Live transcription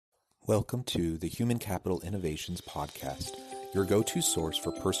Welcome to the Human Capital Innovations Podcast, your go-to source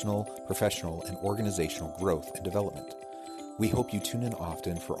for personal, professional, and organizational growth and development. We hope you tune in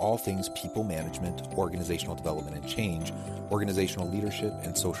often for all things people management, organizational development and change, organizational leadership,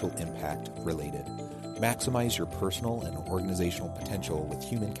 and social impact related. Maximize your personal and organizational potential with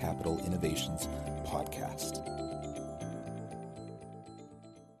Human Capital Innovations Podcast.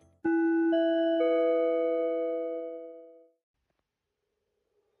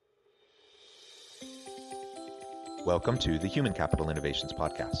 Welcome to the Human Capital Innovations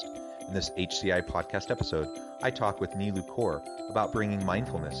Podcast. In this HCI podcast episode, I talk with Neelu Kaur about bringing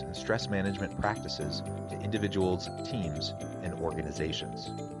mindfulness and stress management practices to individuals, teams, and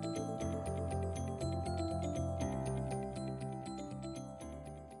organizations.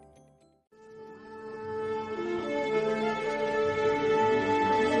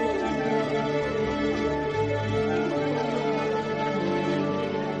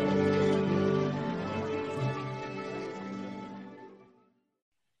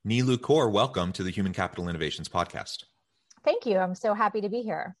 Neelu Kaur, welcome to the Human Capital Innovations Podcast. Thank you. I'm so happy to be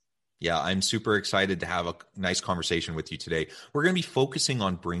here. Yeah, I'm super excited to have a nice conversation with you today. We're going to be focusing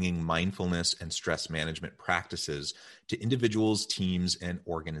on bringing mindfulness and stress management practices to individuals, teams, and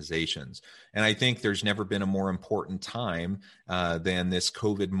organizations. And I think there's never been a more important time than this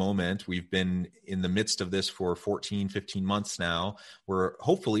COVID moment. We've been in the midst of this for 14, 15 months now. We're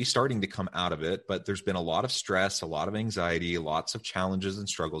hopefully starting to come out of it, but there's been a lot of stress, a lot of anxiety, lots of challenges and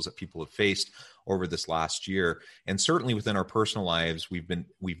struggles that people have faced over this last year. And certainly within our personal lives, we've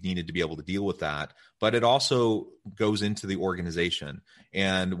needed to be able to deal with that, but it also goes into the organization,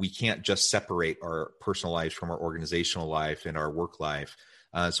 and we can't just separate our personal lives from our organizational life and our work life.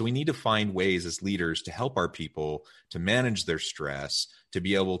 So we need to find ways as leaders to help our people to manage their stress, to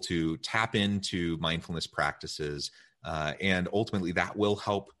be able to tap into mindfulness practices. And ultimately that will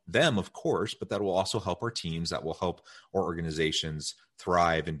help them, of course, but that will also help our teams, that will help our organizations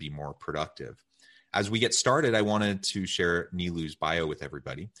thrive and be more productive. As we get started, I wanted to share Neelu's bio with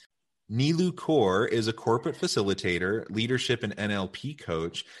everybody. Neelu Kaur is a corporate facilitator, leadership and NLP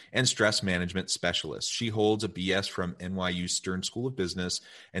coach, and stress management specialist. She holds a BS from NYU Stern School of Business,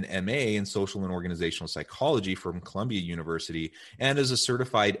 an MA in social and organizational psychology from Columbia University, and is a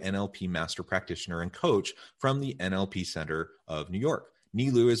certified NLP master practitioner and coach from the NLP Center of New York.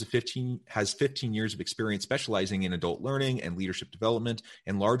 Neelu has 15 years of experience specializing in adult learning and leadership development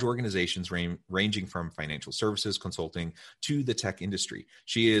in large organizations ranging from financial services, consulting to the tech industry.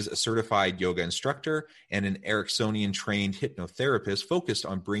 She is a certified yoga instructor and an Ericksonian-trained hypnotherapist focused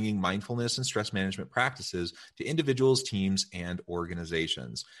on bringing mindfulness and stress management practices to individuals, teams, and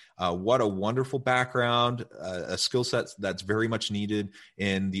organizations. What a wonderful background, a skill set that's very much needed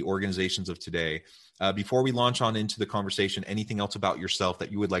in the organizations of today. Before we launch on into the conversation, anything else about yourself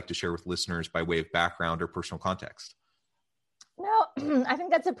that you would like to share with listeners by way of background or personal context? No, I think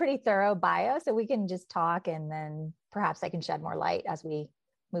that's a pretty thorough bio, so we can just talk and then perhaps I can shed more light as we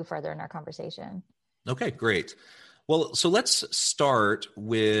move further in our conversation. Okay, great. Well, so let's start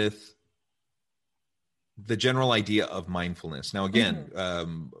with the general idea of mindfulness. Now, again,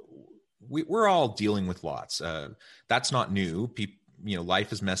 we're all dealing with lots. That's not new.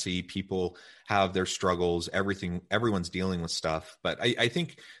 Life is messy. People have their struggles. Everyone's dealing with stuff. But I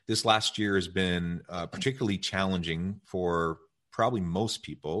think this last year has been particularly challenging for probably most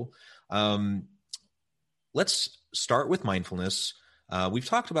people. Let's start with mindfulness. We've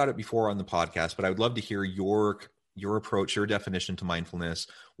talked about it before on the podcast, but I would love to hear your approach, your definition to mindfulness,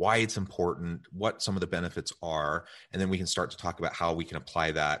 why it's important, what some of the benefits are, and then we can start to talk about how we can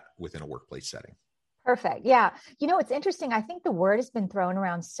apply that within a workplace setting. Perfect. Yeah. It's interesting. I think the word has been thrown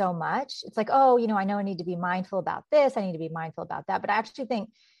around so much. It's like, oh, I know I need to be mindful about this. I need to be mindful about that. But I actually think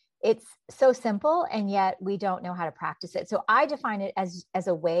it's so simple, and yet we don't know how to practice it. So I define it as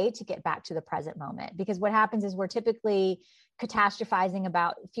a way to get back to the present moment, because what happens is we're typically catastrophizing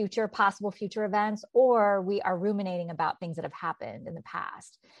about possible future events, or we are ruminating about things that have happened in the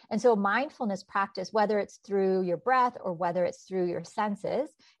past. And so mindfulness practice, whether it's through your breath or whether it's through your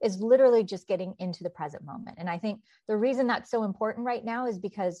senses, is literally just getting into the present moment. And I think the reason that's so important right now is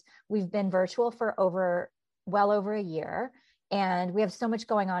because we've been virtual for well over a year. And we have so much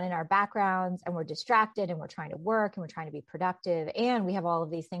going on in our backgrounds, and we're distracted, and we're trying to work, and we're trying to be productive. And we have all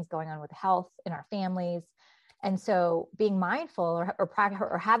of these things going on with health in our families. And so being mindful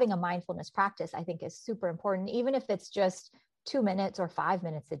or having a mindfulness practice, I think, is super important, even if it's just 2 minutes or 5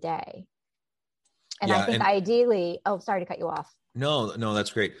 minutes a day. And I think ideally, sorry to cut you off. No,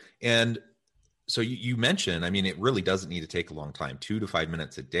 that's great. And so you mentioned, it really doesn't need to take a long time, 2 to 5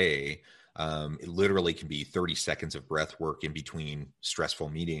 minutes a day. It literally can be 30 seconds of breath work in between stressful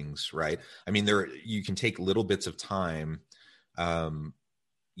meetings, right? I mean, you can take little bits of time,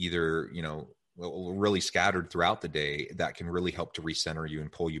 either, really scattered throughout the day, that can really help to recenter you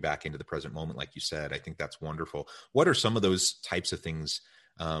and pull you back into the present moment. Like you said, I think that's wonderful. What are some of those types of things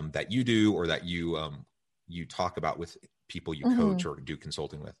that you do, or that you talk about with people you coach or do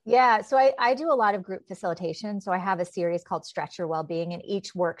consulting with? Yeah. So I do a lot of group facilitation. So I have a series called Stretch Your Wellbeing, and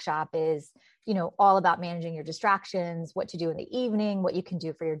each workshop is, all about managing your distractions, what to do in the evening, what you can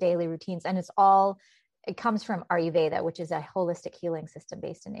do for your daily routines. And it comes from Ayurveda, which is a holistic healing system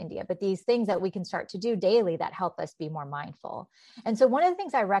based in India. But these things that we can start to do daily that help us be more mindful. And so one of the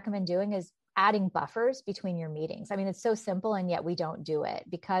things I recommend doing is adding buffers between your meetings. I mean, it's so simple, and yet we don't do it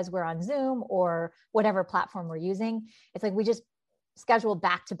because we're on Zoom or whatever platform we're using. It's like we just schedule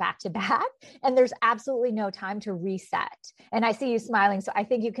back to back to back, and there's absolutely no time to reset. And I see you smiling, so I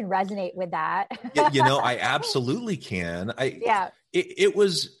think you can resonate with that. I absolutely can. It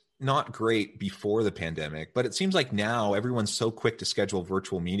was not great before the pandemic, but it seems like now everyone's so quick to schedule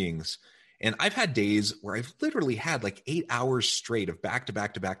virtual meetings. And I've had days where I've literally had like 8 hours straight of back to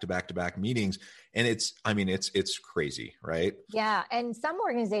back to back to back to back meetings. And it's crazy, right? Yeah. And some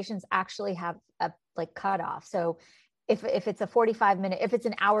organizations actually have a cutoff. So if it's a 45-minute, if it's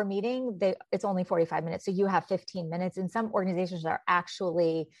an hour meeting, it's only 45 minutes. So you have 15 minutes. And some organizations are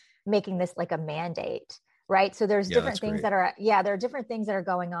actually making this like a mandate. Right. So there's different things there are different things that are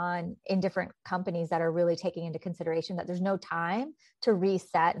going on in different companies that are really taking into consideration that there's no time to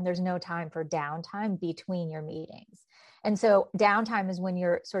reset, and there's no time for downtime between your meetings. And so downtime is when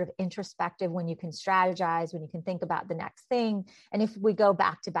you're sort of introspective, when you can strategize, when you can think about the next thing. And if we go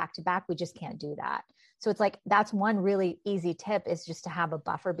back to back to back, we just can't do that. So it's like, that's one really easy tip, is just to have a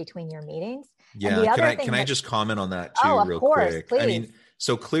buffer between your meetings. Yeah. And the other can I just comment on that too, real quick? Please. I mean,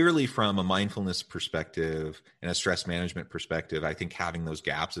 so clearly from a mindfulness perspective and a stress management perspective, I think having those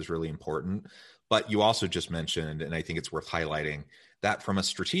gaps is really important. But you also just mentioned, and I think it's worth highlighting, that from a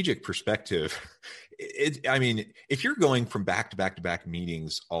strategic perspective, if you're going from back to back to back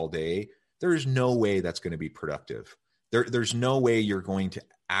meetings all day, there's no way that's going to be productive. There's no way you're going to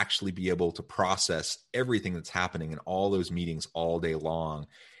actually be able to process everything that's happening in all those meetings all day long.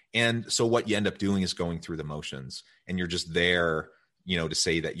 And so what you end up doing is going through the motions, and you're just there, to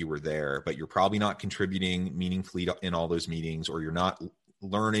say that you were there, but you're probably not contributing meaningfully in all those meetings, or you're not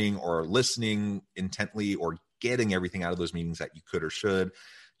learning or listening intently or getting everything out of those meetings that you could or should.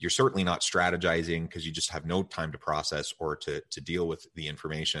 You're certainly not strategizing because you just have no time to process or to deal with the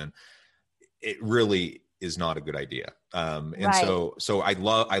information. It really is not a good idea. And so I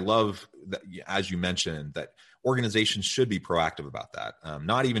love that, as you mentioned, that organizations should be proactive about that.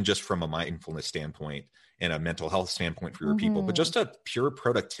 Not even just from a mindfulness standpoint and a mental health standpoint for your people, but just a pure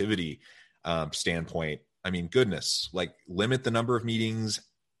productivity standpoint. I mean, goodness, like limit the number of meetings,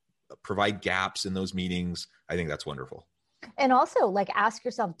 provide gaps in those meetings. I think that's wonderful. And also, like, ask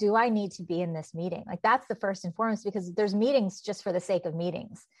yourself, do I need to be in this meeting? Like, that's the first and foremost, because there's meetings just for the sake of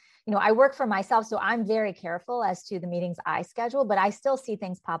meetings. I work for myself, so I'm very careful as to the meetings I schedule, but I still see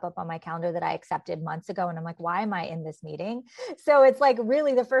things pop up on my calendar that I accepted months ago. And I'm like, why am I in this meeting? So it's like,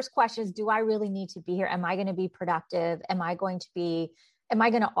 really, the first question is, do I really need to be here? Am I going to be productive? Am I going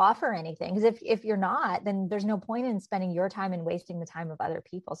to offer anything? Because if you're not, then there's no point in spending your time and wasting the time of other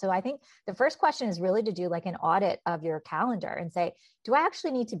people. So I think the first question is really to do like an audit of your calendar and say, do I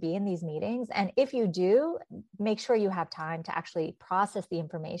actually need to be in these meetings? And if you do, make sure you have time to actually process the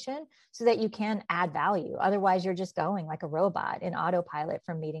information so that you can add value. Otherwise, you're just going like a robot in autopilot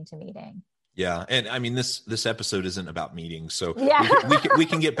from meeting to meeting. Yeah. And I mean, this episode isn't about meetings. So yeah. we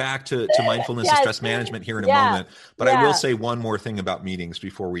can get back to mindfulness and stress management here in a moment. But I will say one more thing about meetings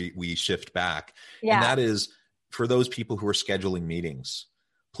before we shift back. Yeah. And that is, for those people who are scheduling meetings,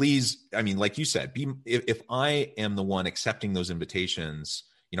 please, I mean, like you said, if I am the one accepting those invitations,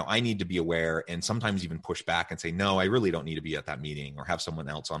 I need to be aware and sometimes even push back and say, no, I really don't need to be at that meeting, or have someone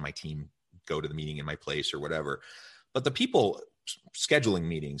else on my team go to the meeting in my place or whatever. But the people scheduling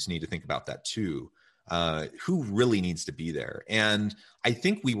meetings need to think about that too. Who really needs to be there? And I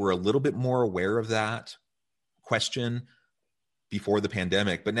think we were a little bit more aware of that question before the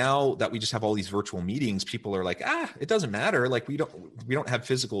pandemic, but now that we just have all these virtual meetings, people are like, it doesn't matter. Like we don't have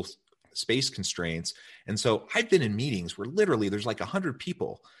physical space constraints. And so I've been in meetings where literally there's like 100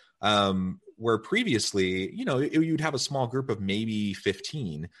 people, where previously, you'd have a small group of maybe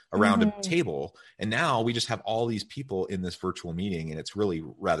 15 around a table. And now we just have all these people in this virtual meeting, and it's really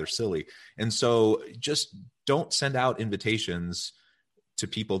rather silly. And so just don't send out invitations to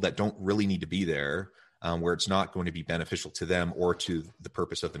people that don't really need to be there. where it's not going to be beneficial to them or to the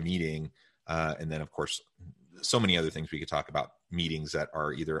purpose of the meeting. And then, of course, so many other things we could talk about, meetings that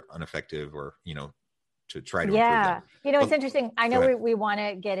are either ineffective or, to try to improve them. It's interesting. I know we want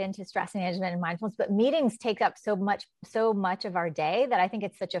to get into stress management and mindfulness, but meetings take up so much of our day that I think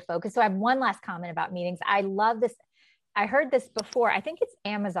it's such a focus. So I have one last comment about meetings. I love this. I heard this before. I think it's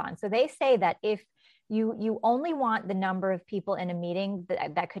Amazon. So they say that if you only want the number of people in a meeting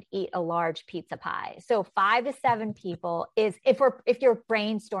that could eat a large pizza pie. So 5 to 7 people is if you're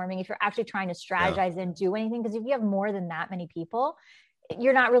brainstorming, if you're actually trying to strategize and do anything, because if you have more than that many people,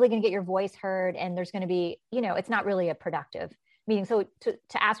 you're not really going to get your voice heard. And there's going to be, it's not really a productive meeting. So to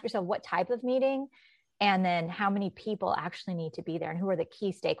ask yourself what type of meeting, and then how many people actually need to be there, and who are the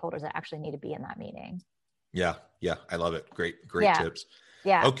key stakeholders that actually need to be in that meeting. Yeah. I love it. Great tips.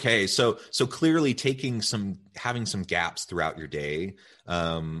 Yeah. Okay. So clearly having some gaps throughout your day,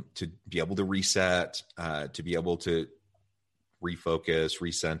 to be able to reset, to be able to refocus,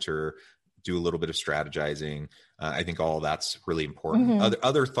 recenter, do a little bit of strategizing. I think all that's really important. Mm-hmm.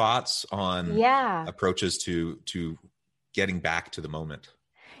 Other thoughts on approaches to getting back to the moment?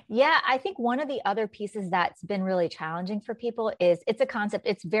 Yeah, I think one of the other pieces that's been really challenging for people is it's a concept.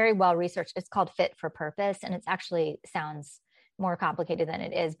 It's very well researched. It's called fit for purpose. And it's actually sounds more complicated than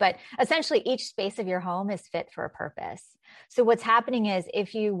it is, but essentially each space of your home is fit for a purpose. So what's happening is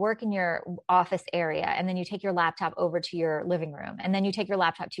if you work in your office area and then you take your laptop over to your living room and then you take your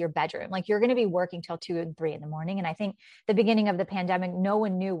laptop to your bedroom, like you're going to be working till 2 and 3 in the morning. And I think the beginning of the pandemic, no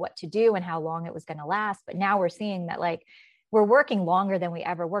one knew what to do and how long it was going to last. But now we're seeing that we're working longer than we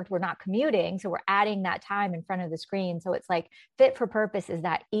ever worked. We're not commuting. So we're adding that time in front of the screen. So it's like fit for purpose is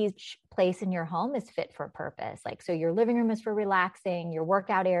that each place in your home is fit for purpose. So your living room is for relaxing, your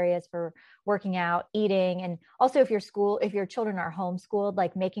workout areas for working out, eating. And also if your children are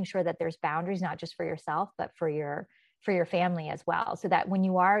homeschooled, making sure that there's boundaries, not just for yourself, but for your family as well. So that when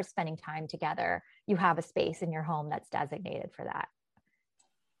you are spending time together, you have a space in your home that's designated for that.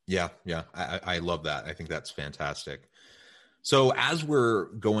 Yeah. I love that. I think that's fantastic. So as we're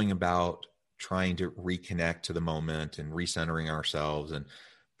going about trying to reconnect to the moment and recentering ourselves and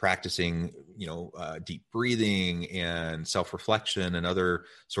practicing, deep breathing and self-reflection and other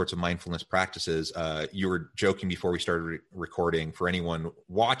sorts of mindfulness practices, you were joking before we started recording. For anyone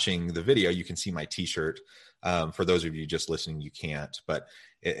watching the video, you can see my t-shirt. For those of you just listening, you can't, but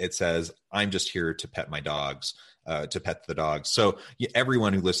it says, "I'm just here to pet my dogs." To pet the dogs. So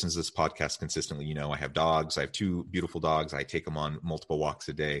everyone who listens to this podcast consistently, I have dogs. I have 2 beautiful dogs. I take them on multiple walks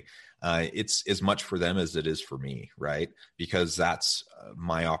a day. It's as much for them as it is for me, right? Because that's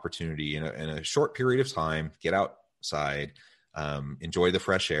my opportunity in a short period of time, get outside, enjoy the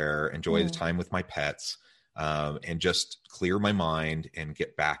fresh air, enjoy the time with my pets, and just clear my mind and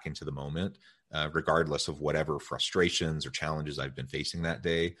get back into the moment, regardless of whatever frustrations or challenges I've been facing that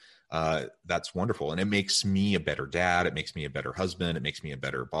day. That's wonderful. And it makes me a better dad. It makes me a better husband. It makes me a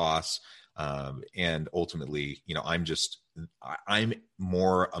better boss. And ultimately, I'm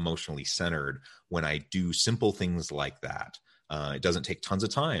more emotionally centered when I do simple things like that. It doesn't take tons of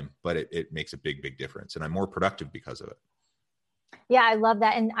time, but it makes a big, big difference. And I'm more productive because of it. Yeah, I love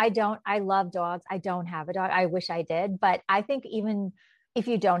that. And I love dogs. I don't have a dog. I wish I did, but I think even if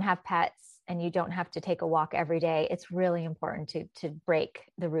you don't have pets, and you don't have to take a walk every day, it's really important to break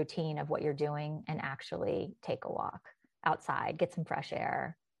the routine of what you're doing and actually take a walk outside, get some fresh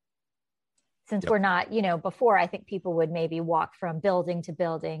air. Since we're not, before I think people would maybe walk from building to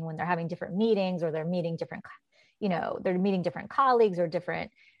building when they're having different meetings or they're meeting different colleagues or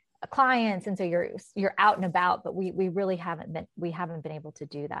different clients. And so you're out and about, but we really haven't been able to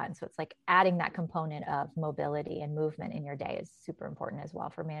do that. And so it's adding that component of mobility and movement in your day is super important as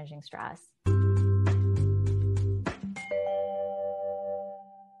well for managing stress.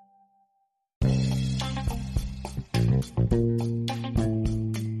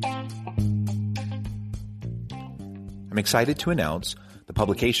 I'm excited to announce the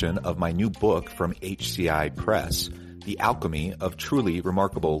publication of my new book from HCI Press, The Alchemy of Truly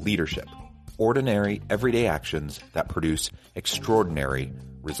Remarkable Leadership, Ordinary Everyday Actions that Produce Extraordinary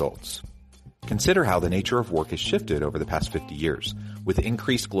Results. Consider how the nature of work has shifted over the past 50 years. With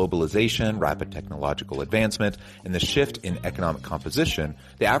increased globalization, rapid technological advancement, and the shift in economic composition,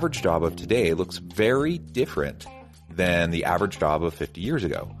 the average job of today looks very different than the average job of 50 years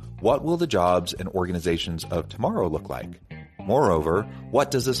ago. What will the jobs and organizations of tomorrow look like? Moreover,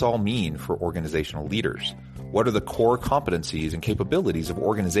 what does this all mean for organizational leaders? What are the core competencies and capabilities of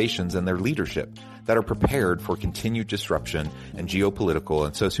organizations and their leadership that are prepared for continued disruption and geopolitical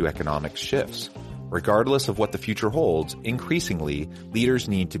and socioeconomic shifts? Regardless of what the future holds, increasingly, leaders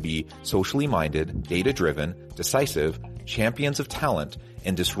need to be socially minded, data-driven, decisive, champions of talent,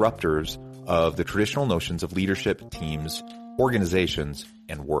 and disruptors of the traditional notions of leadership, teams, organizations,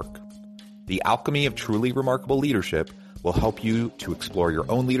 and work. The Alchemy of Truly Remarkable Leadership will help you to explore your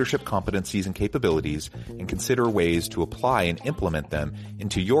own leadership competencies and capabilities and consider ways to apply and implement them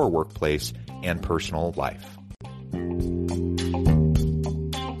into your workplace and personal life.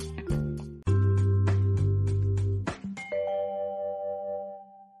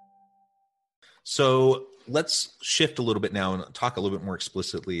 So let's shift a little bit now and talk a little bit more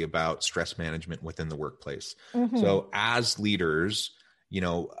explicitly about stress management within the workplace. Mm-hmm. So as leaders,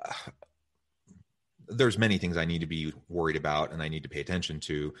 there's many things I need to be worried about and I need to pay attention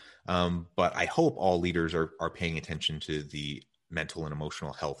to. But I hope all leaders are paying attention to the mental and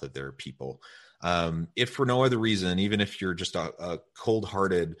emotional health of their people. If for no other reason, even if you're just a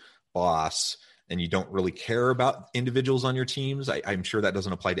cold-hearted boss and you don't really care about individuals on your teams, I'm sure that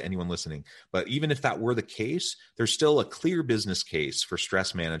doesn't apply to anyone listening. But even if that were the case, there's still a clear business case for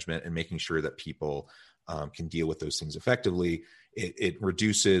stress management and making sure that people can deal with those things effectively. It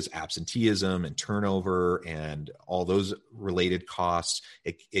reduces absenteeism and turnover and all those related costs.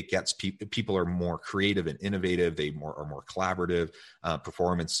 It gets people are more creative and innovative. They are more collaborative.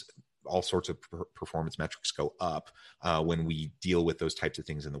 Performance, all sorts of performance metrics go up when we deal with those types of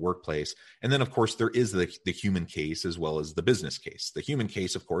things in the workplace. And then, of course, there is the human case as well as the business case. The human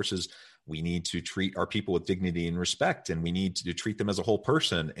case, of course, is we need to treat our people with dignity and respect, and we need to treat them as a whole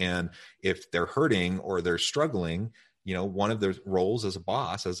person. And if they're hurting or they're struggling, one of their roles as a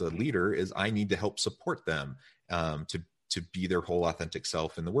boss, as a leader, is I need to help support them to be their whole authentic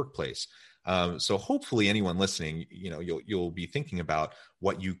self in the workplace. So hopefully anyone listening, you'll be thinking about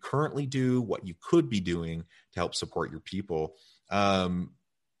what you currently do, what you could be doing to help support your people.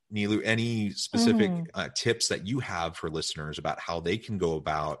 Neelu, any specific tips that you have for listeners about how they can go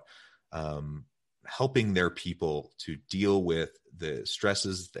about helping their people to deal with the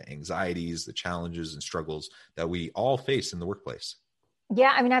stresses, the anxieties, the challenges and struggles that we all face in the workplace?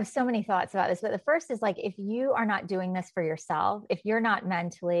 Yeah, I have so many thoughts about this, but the first is if you are not doing this for yourself, if you're not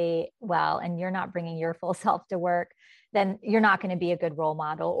mentally well and you're not bringing your full self to work, then you're not going to be a good role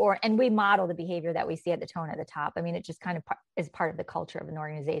model. And we model the behavior that we see at the tone at the top. It just kind of is part of the culture of an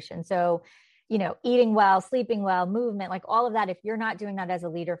organization. So, eating well, sleeping well, movement, all of that, if you're not doing that as a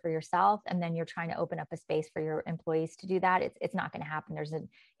leader for yourself, and then you're trying to open up a space for your employees to do that, it's not going to happen. There's an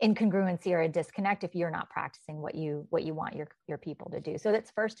incongruency or a disconnect if you're not practicing what you want your people to do. So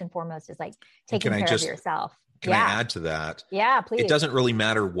that's first and foremost is taking care of yourself. Can I add to that? Yeah, please. It doesn't really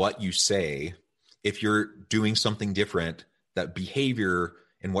matter what you say. If you're doing something different, that behavior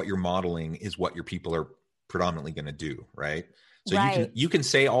and what you're modeling is what your people are predominantly going to do, right? So you can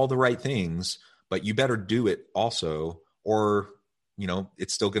say all the right things, but you better do it also, or,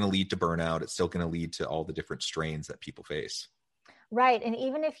 it's still going to lead to burnout. It's still going to lead to all the different strains that people face. Right. And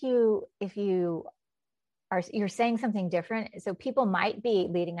even if you're saying something different, so people might be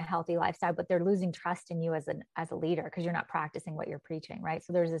leading a healthy lifestyle, but they're losing trust in you as a leader because you're not practicing what you're preaching, right?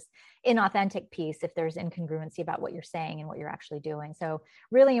 So there's this inauthentic piece if there's incongruency about what you're saying and what you're actually doing. So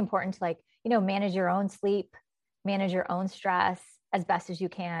really important to manage your own sleep, manage your own stress as best as you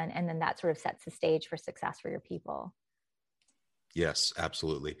can. And then that sort of sets the stage for success for your people. Yes,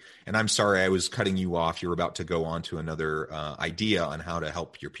 absolutely. And I'm sorry, I was cutting you off. You're about to go on to another idea on how to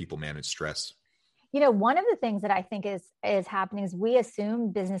help your people manage stress. One of the things that I think is happening is we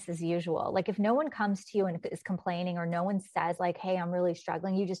assume business as usual. If no one comes to you and is complaining, or no one says hey, I'm really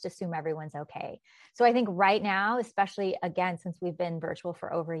struggling, you just assume everyone's okay. So I think right now, especially again, since we've been virtual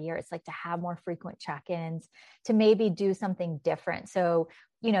for over a year, it's to have more frequent check-ins, to maybe do something different. So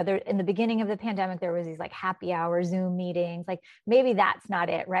there in the beginning of the pandemic, there was these happy hour Zoom meetings. Maybe that's not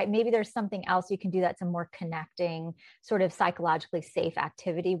it, right? Maybe there's something else you can do that's a more connecting, sort of psychologically safe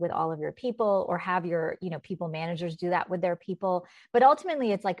activity with all of your people, or have your, people managers do that with their people. But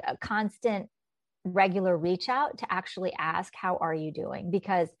ultimately, it's a constant, regular reach out to actually ask, how are you doing?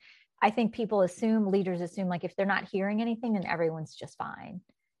 Because I think leaders assume if they're not hearing anything, then everyone's just fine.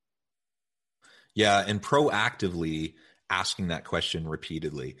 Yeah. And proactively asking that question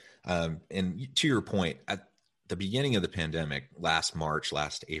repeatedly. And to your point, at the beginning of the pandemic, last March,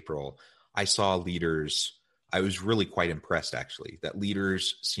 last April, I saw leaders, I was really quite impressed actually, that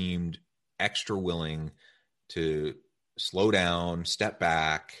leaders seemed extra willing to slow down, step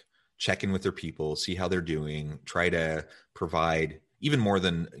back, check in with their people, see how they're doing, try to provide even more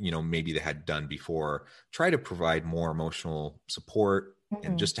than, maybe they had done before, try to provide more emotional support,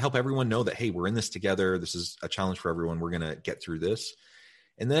 and just to help everyone know that, hey, we're in this together. This is a challenge for everyone. We're going to get through this.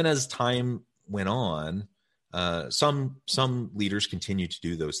 And then as time went on, some leaders continue to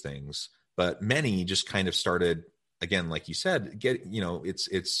do those things, but many just kind of started, again, like you said,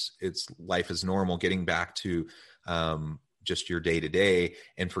 it's life as normal, getting back to just your day to day,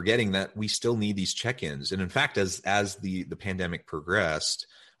 and forgetting that we still need these check-ins. And in fact, as the pandemic progressed,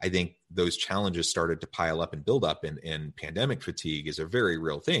 I think those challenges started to pile up and build up, and pandemic fatigue is a very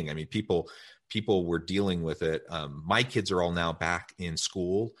real thing. I mean, people were dealing with it. My kids are all now back in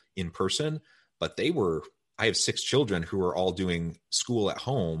school in person, but I have 6 children who are all doing school at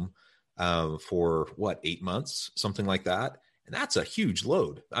home for 8 months, something like that. And that's a huge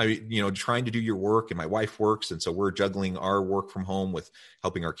load. Trying to do your work, and my wife works. And so we're juggling our work from home with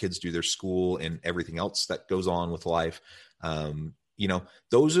helping our kids do their school and everything else that goes on with life.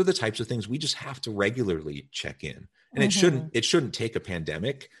 Those are the types of things we just have to regularly check in. And it shouldn't take a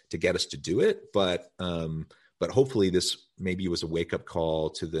pandemic to get us to do it. But hopefully this maybe was a wake up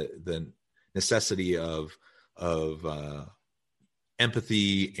call to the necessity of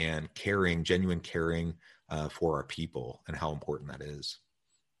empathy and caring, genuine caring for our people, and how important that is.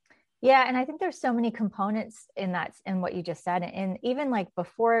 Yeah. And I think there's so many components in what you just said. And even like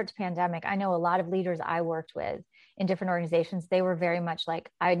before the pandemic, I know a lot of leaders I worked with in different organizations, they were very much like,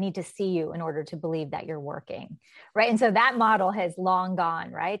 I need to see you in order to believe that you're working. Right. And so that model has long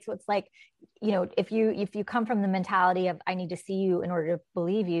gone. Right. So it's like, if you come from the mentality of, I need to see you in order to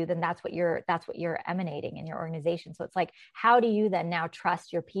believe you, then that's what you're emanating in your organization. So it's like, how do you then now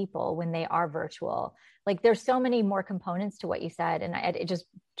trust your people when they are virtual? Like, there's so many more components to what you said. And it just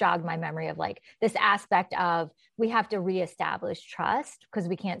jogged my memory of like this aspect of, we have to reestablish trust because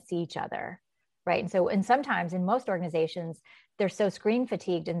we can't see each other. Right. And sometimes in most organizations, they're so screen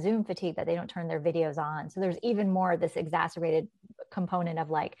fatigued and Zoom fatigued that they don't turn their videos on. So there's even more of this exacerbated component of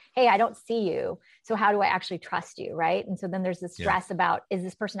like, hey, I don't see you. So how do I actually trust you? Right. And so then there's this stress about, is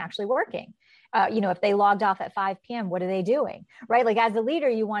this person actually working? If they logged off at 5 p.m., what are they doing? Right. Like, as a leader,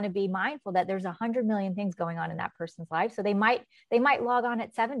 you want to be mindful that there's 100 million things going on in that person's life. So they might log on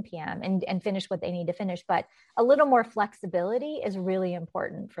at 7 p.m. and finish what they need to finish. But a little more flexibility is really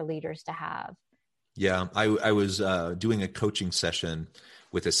important for leaders to have. Yeah, I was doing a coaching session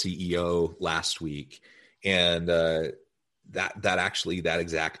with a CEO last week, and that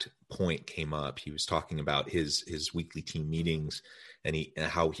exact point came up. He was talking about his weekly team meetings, and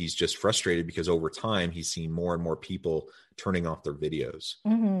how he's just frustrated because over time he's seen more and more people turning off their videos,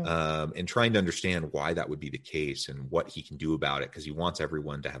 and trying to understand why that would be the case and what he can do about it, because he wants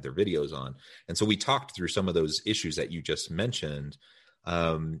everyone to have their videos on. And so we talked through some of those issues that you just mentioned.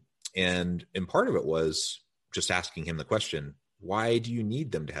 And part of it was just asking him the question, why do you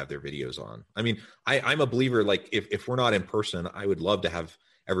need them to have their videos on? I mean, I'm a believer, like if we're not in person, I would love to have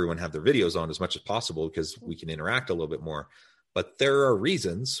everyone have their videos on as much as possible because we can interact a little bit more. But there are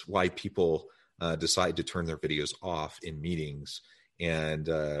reasons why people decide to turn their videos off in meetings. And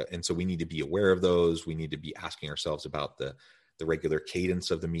so we need to be aware of those. We need to be asking ourselves about the regular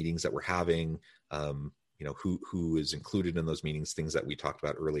cadence of the meetings that we're having. Who is included in those meetings, things that we talked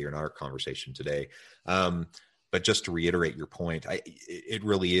about earlier in our conversation today. But just to reiterate your point, it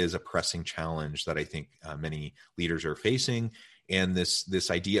really is a pressing challenge that I think many leaders are facing. And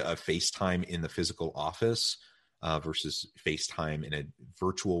this idea of FaceTime in the physical office versus FaceTime in a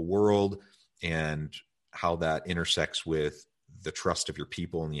virtual world, and how that intersects with the trust of your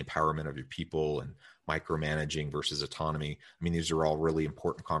people and the empowerment of your people, and micromanaging versus autonomy. I mean, these are all really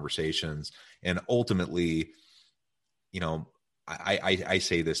important conversations. And ultimately, I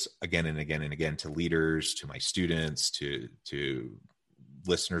say this again and again and again to leaders, to my students, to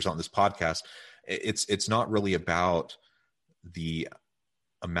listeners on this podcast. It's not really about the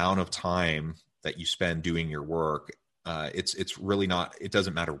amount of time that you spend doing your work. It's really not, it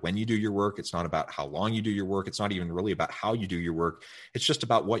doesn't matter when you do your work. It's not about how long you do your work. It's not even really about how you do your work. It's just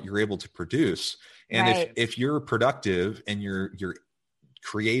about what you're able to produce. And right. if you're productive and you're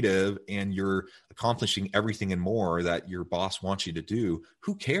creative and you're accomplishing everything and more that your boss wants you to do,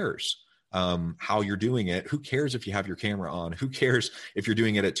 who cares how you're doing it? Who cares if you have your camera on? Who cares if you're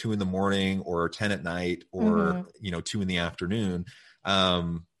doing it at 2 a.m. or 10 p.m. or 2 p.m.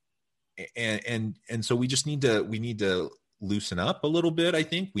 And so we need to loosen up a little bit. I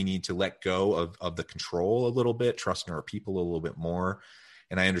think we need to let go of the control a little bit, trust in our people a little bit more.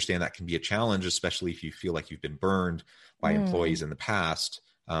 And I understand that can be a challenge, especially if you feel like you've been burned by employees in the past.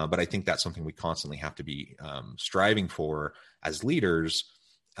 But I think that's something we constantly have to be striving for as leaders,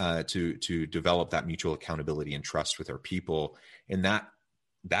 to develop that mutual accountability and trust with our people. And that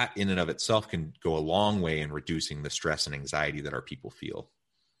in and of itself can go a long way in reducing the stress and anxiety that our people feel.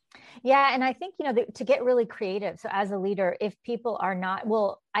 Yeah. And I think, to get really creative. So as a leader, if people are not,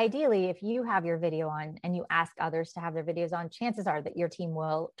 well, ideally, if you have your video on and you ask others to have their videos on, chances are that your team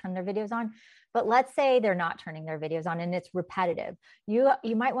will turn their videos on. But let's say they're not turning their videos on and it's repetitive. You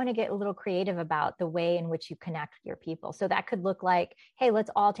might want to get a little creative about the way in which you connect with your people. So that could look like, hey, let's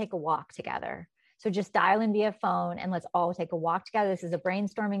all take a walk together. So just dial in via phone and let's all take a walk together. This is a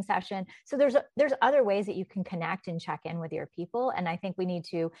brainstorming session. So there's other ways that you can connect and check in with your people. And I think we need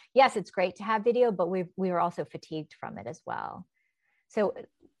to, yes, it's great to have video, but we are also fatigued from it as well. So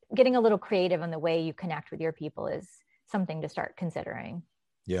getting a little creative on the way you connect with your people is something to start considering.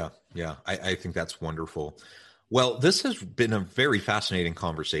 Yeah. I think that's wonderful. Well, this has been a very fascinating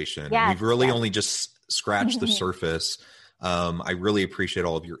conversation. Yes, We've really only just scratched the surface. I really appreciate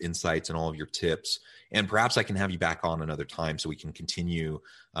all of your insights and all of your tips. And perhaps I can have you back on another time so we can continue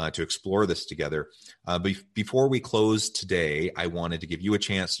to explore this together. Before we close today, I wanted to give you a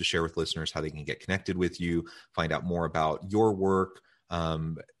chance to share with listeners how they can get connected with you, find out more about your work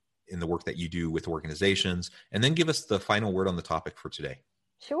in the work that you do with organizations, and then give us the final word on the topic for today.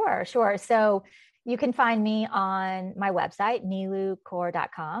 Sure. So you can find me on my website,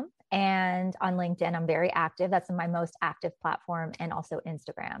 neelukaur.com. And on LinkedIn, I'm very active. That's my most active platform, and also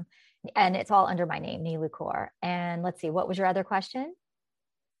Instagram. And it's all under my name, Neelu Kaur. And let's see, what was your other question?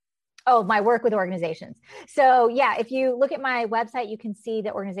 Oh, my work with organizations. So yeah, if you look at my website, you can see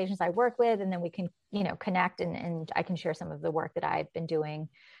the organizations I work with, and then we can, connect and I can share some of the work that I've been doing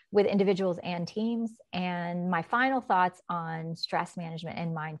with individuals and teams. And my final thoughts on stress management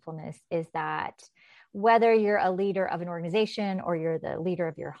and mindfulness is that whether you're a leader of an organization or you're the leader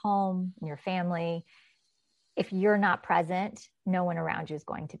of your home and your family, if you're not present, no one around you is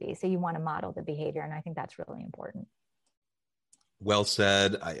going to be. So you want to model the behavior. And I think that's really important. Well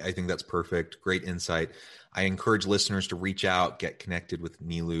said. I think that's perfect. Great insight. I encourage listeners to reach out, get connected with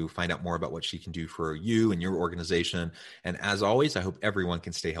Neelu, find out more about what she can do for you and your organization. And as always, I hope everyone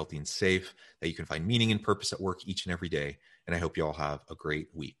can stay healthy and safe, that you can find meaning and purpose at work each and every day. And I hope you all have a great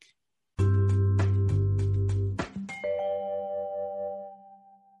week.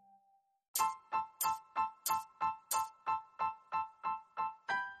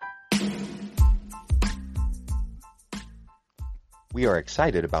 We are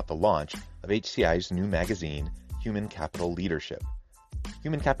excited about the launch of HCI's new magazine, Human Capital Leadership.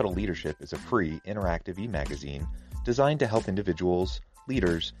 Human Capital Leadership is a free, interactive e-magazine designed to help individuals,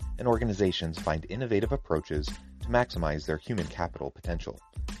 leaders, and organizations find innovative approaches to maximize their human capital potential.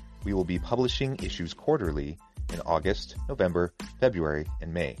 We will be publishing issues quarterly in August, November, February,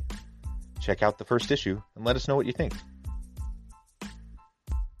 and May. Check out the first issue and let us know what you think.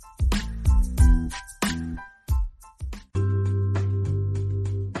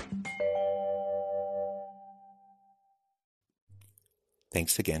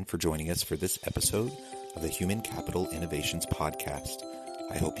 Thanks again for joining us for this episode of the Human Capital Innovations Podcast.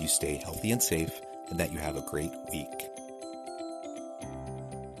 I hope you stay healthy and safe and that you have a great week.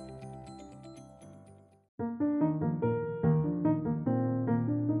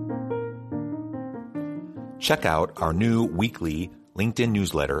 Check out our new weekly LinkedIn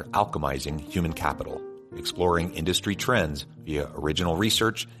newsletter, Alchemizing Human Capital, exploring industry trends via original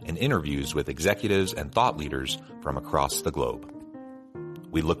research and interviews with executives and thought leaders from across the globe.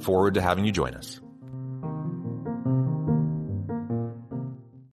 We look forward to having you join us.